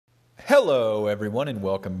Hello, everyone, and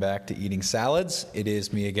welcome back to Eating Salads. It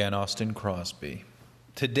is me again, Austin Crosby.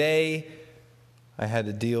 Today, I had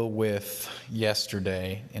to deal with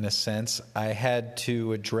yesterday, in a sense. I had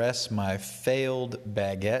to address my failed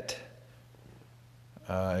baguette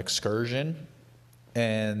excursion,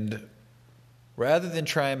 and rather than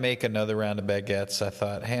try and make another round of baguettes, I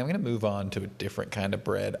thought, hey, I'm going to move on to a different kind of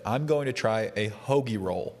bread. I'm going to try a hoagie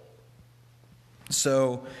roll.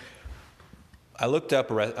 So I looked up,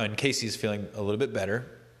 and Casey's feeling a little bit better,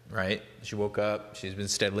 right? She woke up. She's been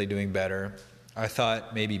steadily doing better. I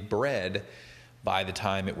thought maybe bread, by the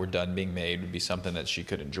time it were done being made, would be something that she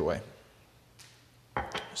could enjoy.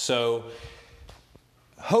 So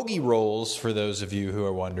hoagie rolls, for those of you who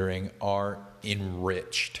are wondering, are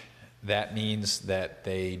enriched. That means that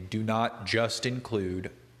they do not just include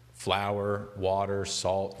flour, water,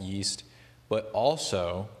 salt, yeast, but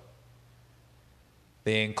also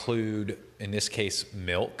they include, in this case,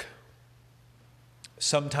 milk.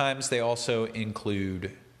 Sometimes they also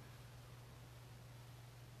include,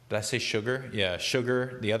 did I say sugar? Yeah,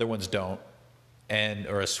 sugar. The other ones don't.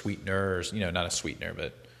 Or a sweetener, or, not a sweetener,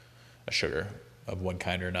 but a sugar of one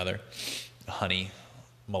kind or another. Honey,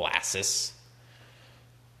 molasses.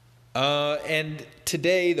 And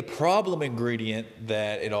today, the problem ingredient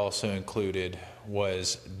that it also included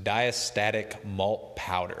was diastatic malt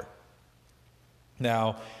powder.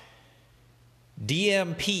 Now,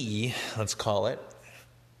 DMP, let's call it,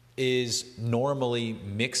 is normally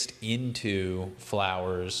mixed into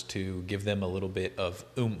flours to give them a little bit of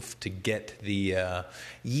oomph, to get the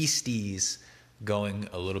yeasties going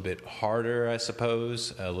a little bit harder, I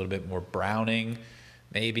suppose, a little bit more browning,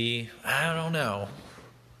 maybe. I don't know.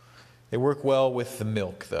 They work well with the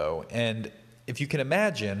milk, though. And if you can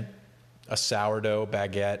imagine a sourdough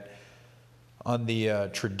baguette, on the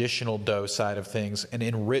traditional dough side of things, an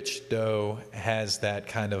enriched dough has that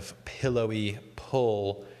kind of pillowy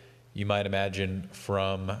pull you might imagine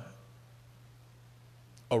from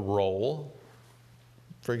a roll,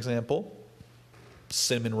 for example,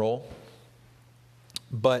 cinnamon roll,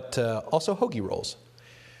 but also hoagie rolls.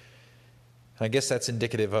 I guess that's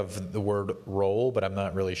indicative of the word roll, but I'm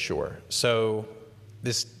not really sure. So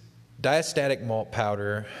this diastatic malt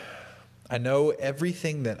powder, I know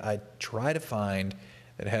everything that I try to find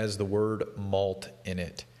that has the word malt in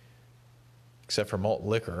it, except for malt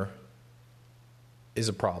liquor, is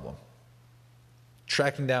a problem.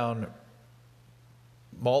 Tracking down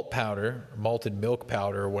malt powder, malted milk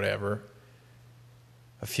powder or whatever,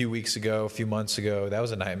 a few months ago, that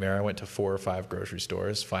was a nightmare. I went to 4 or 5 grocery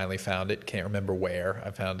stores, finally found it, can't remember where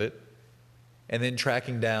I found it. And then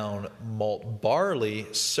tracking down malt barley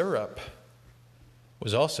syrup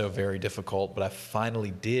was also very difficult, but I finally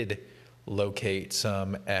did locate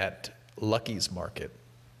some at Lucky's Market.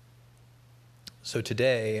 So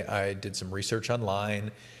today I did some research online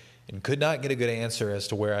and could not get a good answer as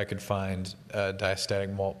to where I could find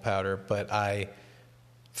diastatic malt powder, but I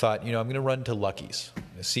thought, I'm going to run to Lucky's,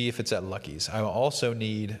 see if it's at Lucky's. I also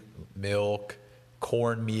need milk,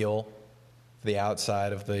 cornmeal for the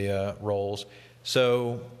outside of the rolls.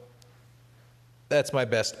 So that's my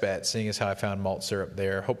best bet, seeing as how I found malt syrup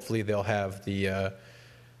there. Hopefully they'll have the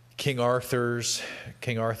King Arthur's.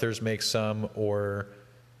 King Arthur's makes some, or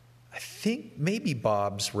I think maybe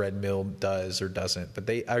Bob's Red Mill does or doesn't, but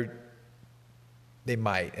they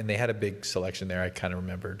might, and they had a big selection there, I kind of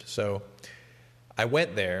remembered. So I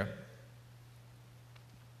went there,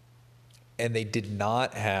 and they did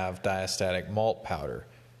not have diastatic malt powder.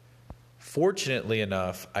 Fortunately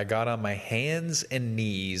enough, I got on my hands and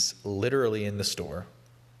knees, literally in the store,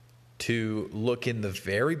 to look in the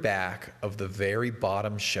very back of the very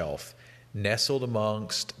bottom shelf, nestled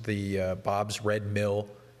amongst the Bob's Red Mill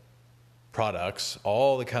products,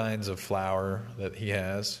 all the kinds of flour that he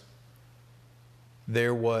has.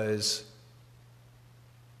 There was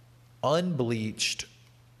unbleached,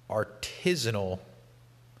 artisanal,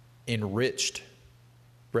 enriched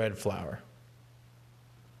bread flour.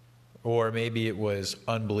 Or maybe it was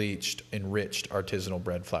unbleached, enriched artisanal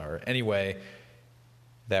bread flour. Anyway,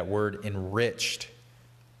 that word enriched,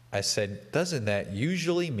 I said, doesn't that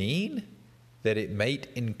usually mean that it might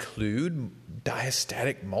include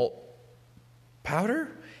diastatic malt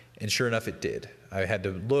powder? And sure enough, it did. I had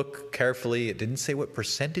to look carefully. It didn't say what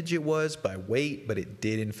percentage it was by weight, but it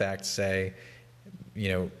did in fact say,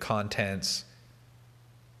 contents,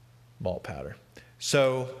 malt powder.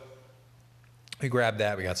 So we grabbed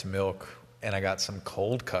that, we got some milk, and I got some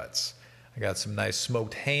cold cuts. I got some nice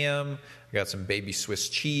smoked ham, I got some baby Swiss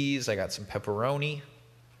cheese, I got some pepperoni.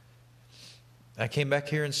 I came back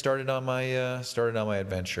here and started on my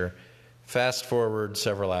adventure. Fast forward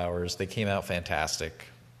several hours, they came out fantastic.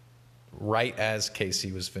 right as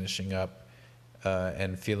Casey was finishing up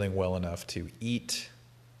and feeling well enough to eat.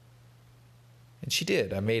 And she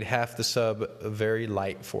did. I made half the sub very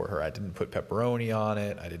light for her. I didn't put pepperoni on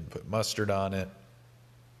it. I didn't put mustard on it.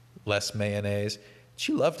 Less mayonnaise.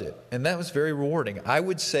 She loved it. And that was very rewarding. I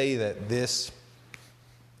would say that this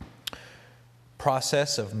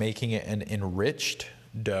process of making it an enriched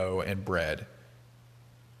dough and bread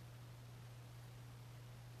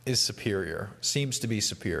is superior. Seems to be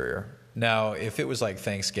superior. Now, if it was like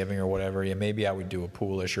Thanksgiving or whatever, yeah, maybe I would do a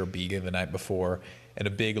Polish or a Bega the night before and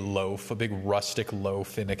a big loaf, a big rustic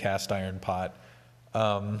loaf in a cast iron pot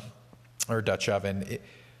or Dutch oven.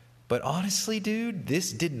 But honestly, dude,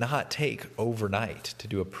 this did not take overnight to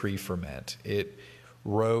do a pre-ferment. It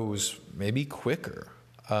rose maybe quicker.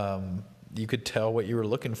 You could tell what you were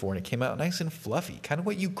looking for, and it came out nice and fluffy, kind of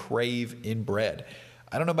what you crave in bread.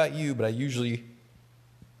 I don't know about you, but I usually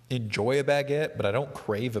enjoy a baguette, but I don't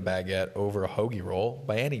crave a baguette over a hoagie roll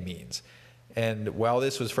by any means. And while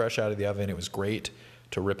this was fresh out of the oven, it was great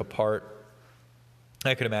to rip apart.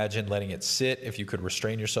 I could imagine letting it sit. If you could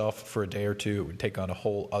restrain yourself for a day or two, it would take on a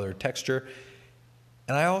whole other texture.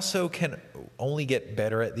 And I also can only get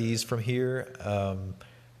better at these from here.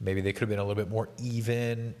 Maybe they could have been a little bit more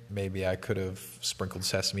even. Maybe I could have sprinkled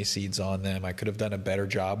sesame seeds on them. I could have done a better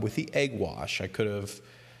job with the egg wash. I could have,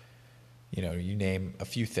 you name a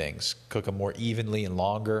few things. Cook them more evenly and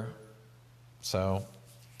longer. So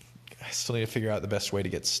I still need to figure out the best way to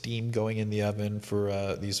get steam going in the oven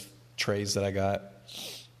for these trays that I got.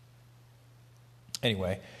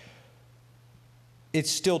 Anyway, it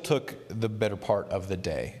still took the better part of the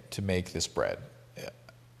day to make this bread.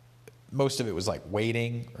 Most of it was like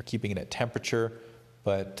waiting or keeping it at temperature,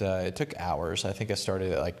 but it took hours. I think I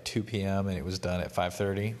started at like 2 p.m. and it was done at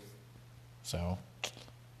 5:30. So,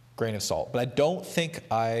 grain of salt. But I don't think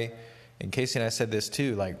and Casey and I said this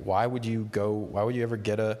too, like, why would you ever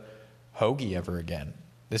get a hoagie ever again?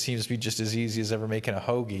 This seems to be just as easy as ever making a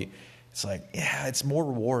hoagie. It's like, yeah, it's more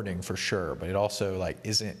rewarding for sure, but it also like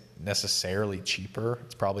isn't necessarily cheaper.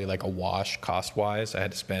 It's probably like a wash cost-wise. I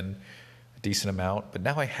had to spend a decent amount, but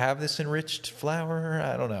now I have this enriched flour.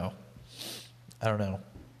 I don't know.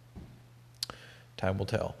 Time will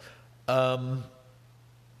tell.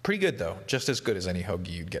 Pretty good though. Just as good as any hoagie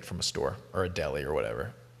you'd get from a store or a deli or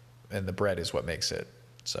whatever. And the bread is what makes it.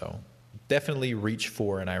 So definitely reach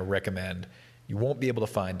for, and I recommend. You won't be able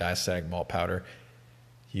to find diastatic malt powder.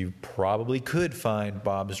 You probably could find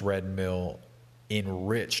Bob's Red Mill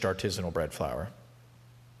enriched artisanal bread flour.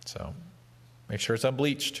 So make sure it's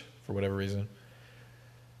unbleached for whatever reason.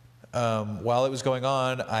 While it was going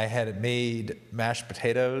on, I had made mashed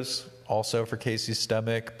potatoes also for Casey's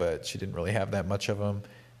stomach, but she didn't really have that much of them.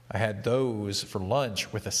 I had those for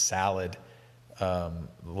lunch with a salad,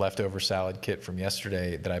 leftover salad kit from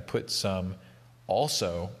yesterday that I put some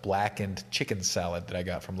also blackened chicken salad that I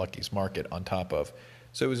got from Lucky's Market on top of.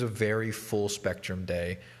 So it was a very full spectrum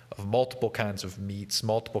day of multiple kinds of meats,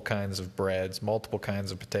 multiple kinds of breads, multiple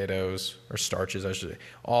kinds of potatoes, or starches, I should say.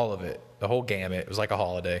 All of it, the whole gamut. It was like a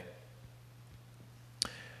holiday.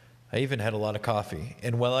 I even had a lot of coffee.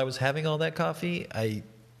 And while I was having all that coffee, I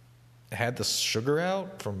had the sugar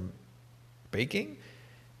out from baking.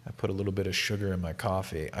 I put a little bit of sugar in my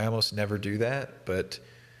coffee. I almost never do that, but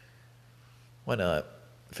why not?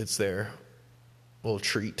 If it's there, a little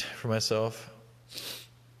treat for myself.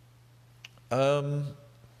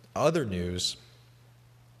 Other news,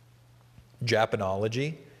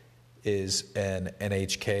 Japanology is an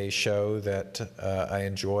NHK show that I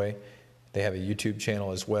enjoy. They have a YouTube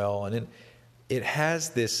channel as well, and it has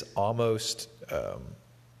this almost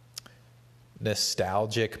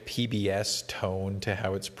nostalgic PBS tone to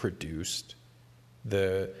how it's produced.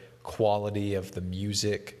 The quality of the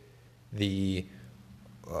music, the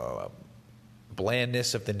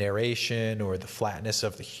blandness of the narration or the flatness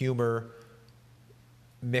of the humor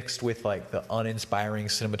mixed with like the uninspiring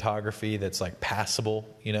cinematography that's like passable,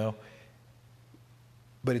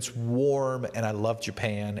 but it's warm, and I love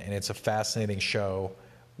Japan, and it's a fascinating show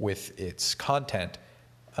with its content.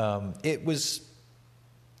 It was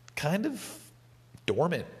kind of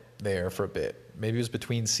dormant there for a bit. Maybe it was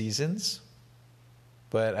between seasons,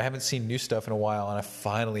 but I haven't seen new stuff in a while, and I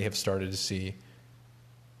finally have started to see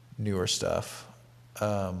newer stuff.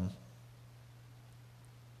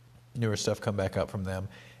 Newer stuff come back up from them.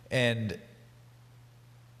 And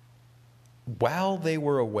while they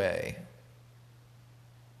were away,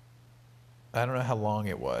 I don't know how long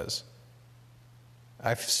it was,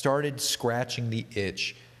 I've started scratching the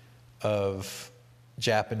itch of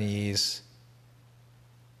Japanese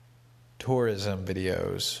tourism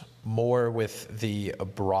videos, more with the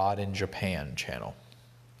Abroad in Japan channel.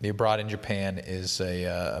 The Abroad in Japan is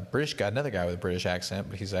a British guy, another guy with a British accent,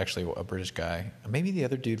 but he's actually a British guy. Maybe the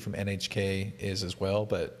other dude from NHK is as well,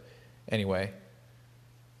 but anyway.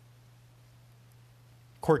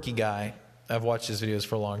 Quirky guy. I've watched his videos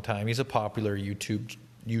for a long time. He's a popular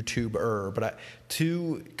YouTuber, but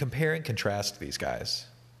to compare and contrast these guys.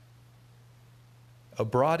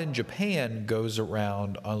 Abroad in Japan goes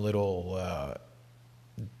around on little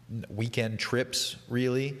weekend trips,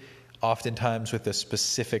 really, oftentimes with a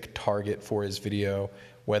specific target for his video,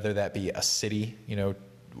 whether that be a city,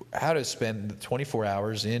 how to spend 24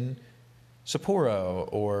 hours in Sapporo,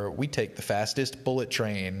 or we take the fastest bullet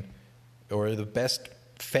train, or the best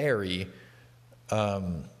ferry.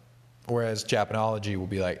 Whereas Japanology will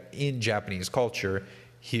be like, in Japanese culture,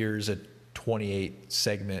 here's a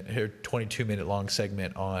 22-minute long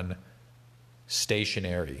segment on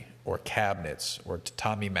stationery or cabinets or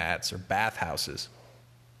tatami mats or bathhouses.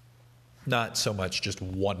 Not so much just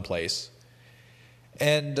one place.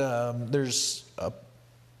 And there's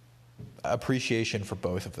appreciation for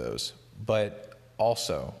both of those. But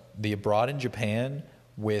also, the Abroad in Japan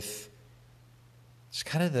with just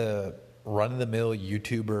kind of the run-of-the-mill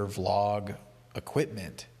YouTuber vlog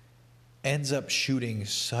equipment ends up shooting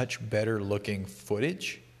such better-looking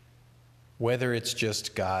footage, whether it's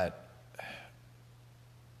just got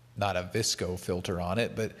not a VSCO filter on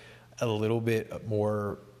it, but a little bit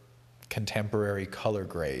more contemporary color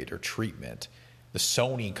grade or treatment. The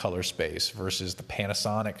Sony color space versus the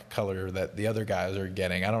Panasonic color that the other guys are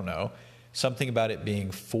getting. I don't know. Something about it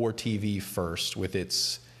being for TV first with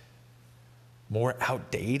its more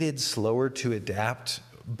outdated, slower to adapt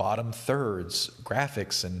bottom thirds,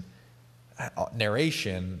 graphics and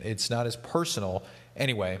narration. It's not as personal.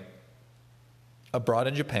 Anyway, Abroad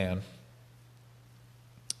in Japan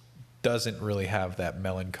doesn't really have that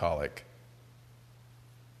melancholic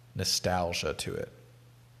nostalgia to it.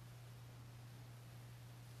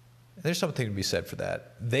 There's something to be said for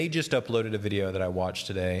that. They just uploaded a video that I watched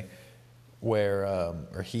today where,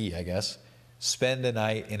 or he, I guess, spend a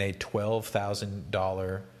night in a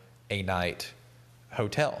 $12,000 a night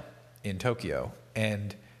hotel in Tokyo.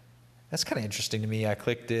 And that's kind of interesting to me. I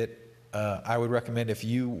clicked it. I would recommend, if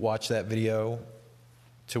you watch that video,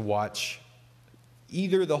 to watch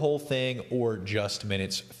either the whole thing or just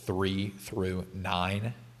minutes 3 through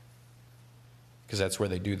 9, because that's where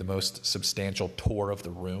they do the most substantial tour of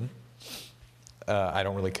the room. I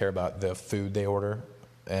don't really care about the food they order.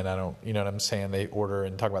 And I don't, you know what I'm saying? They order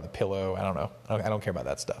and talk about the pillow. I don't know. I don't care about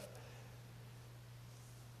that stuff.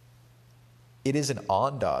 It is an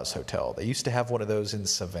Andaz hotel. They used to have one of those in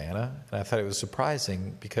Savannah. And I thought it was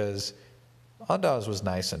surprising because Andaz was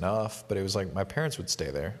nice enough, but it was like my parents would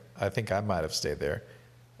stay there. I think I might have stayed there.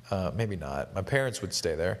 Maybe not. My parents would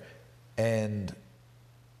stay there. And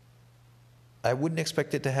I wouldn't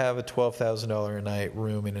expect it to have a $12,000 a night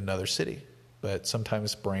room in another city. But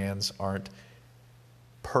sometimes brands aren't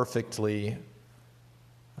perfectly,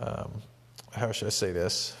 how should I say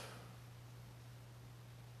this,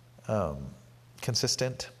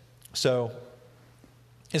 consistent. So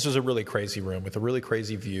this was a really crazy room with a really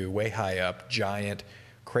crazy view, way high up, giant,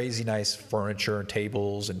 crazy nice furniture,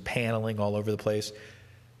 tables, and paneling all over the place.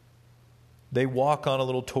 They walk on a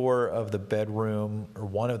little tour of the bedroom, or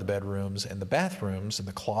one of the bedrooms, and the bathrooms, and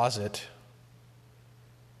the closet.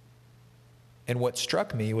 And what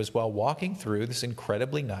struck me was, while walking through this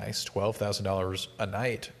incredibly nice $12,000 a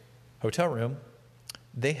night hotel room,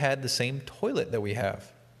 they had the same toilet that we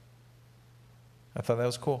have. I thought that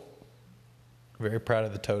was cool. Very proud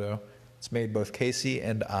of the Toto. It's made both Casey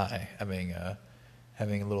and I, having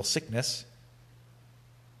a little sickness,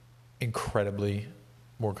 incredibly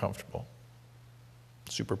more comfortable.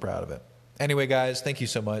 Super proud of it. Anyway, guys, thank you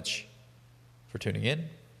so much for tuning in.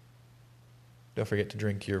 Don't forget to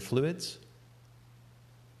drink your fluids.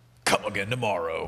 Come again tomorrow.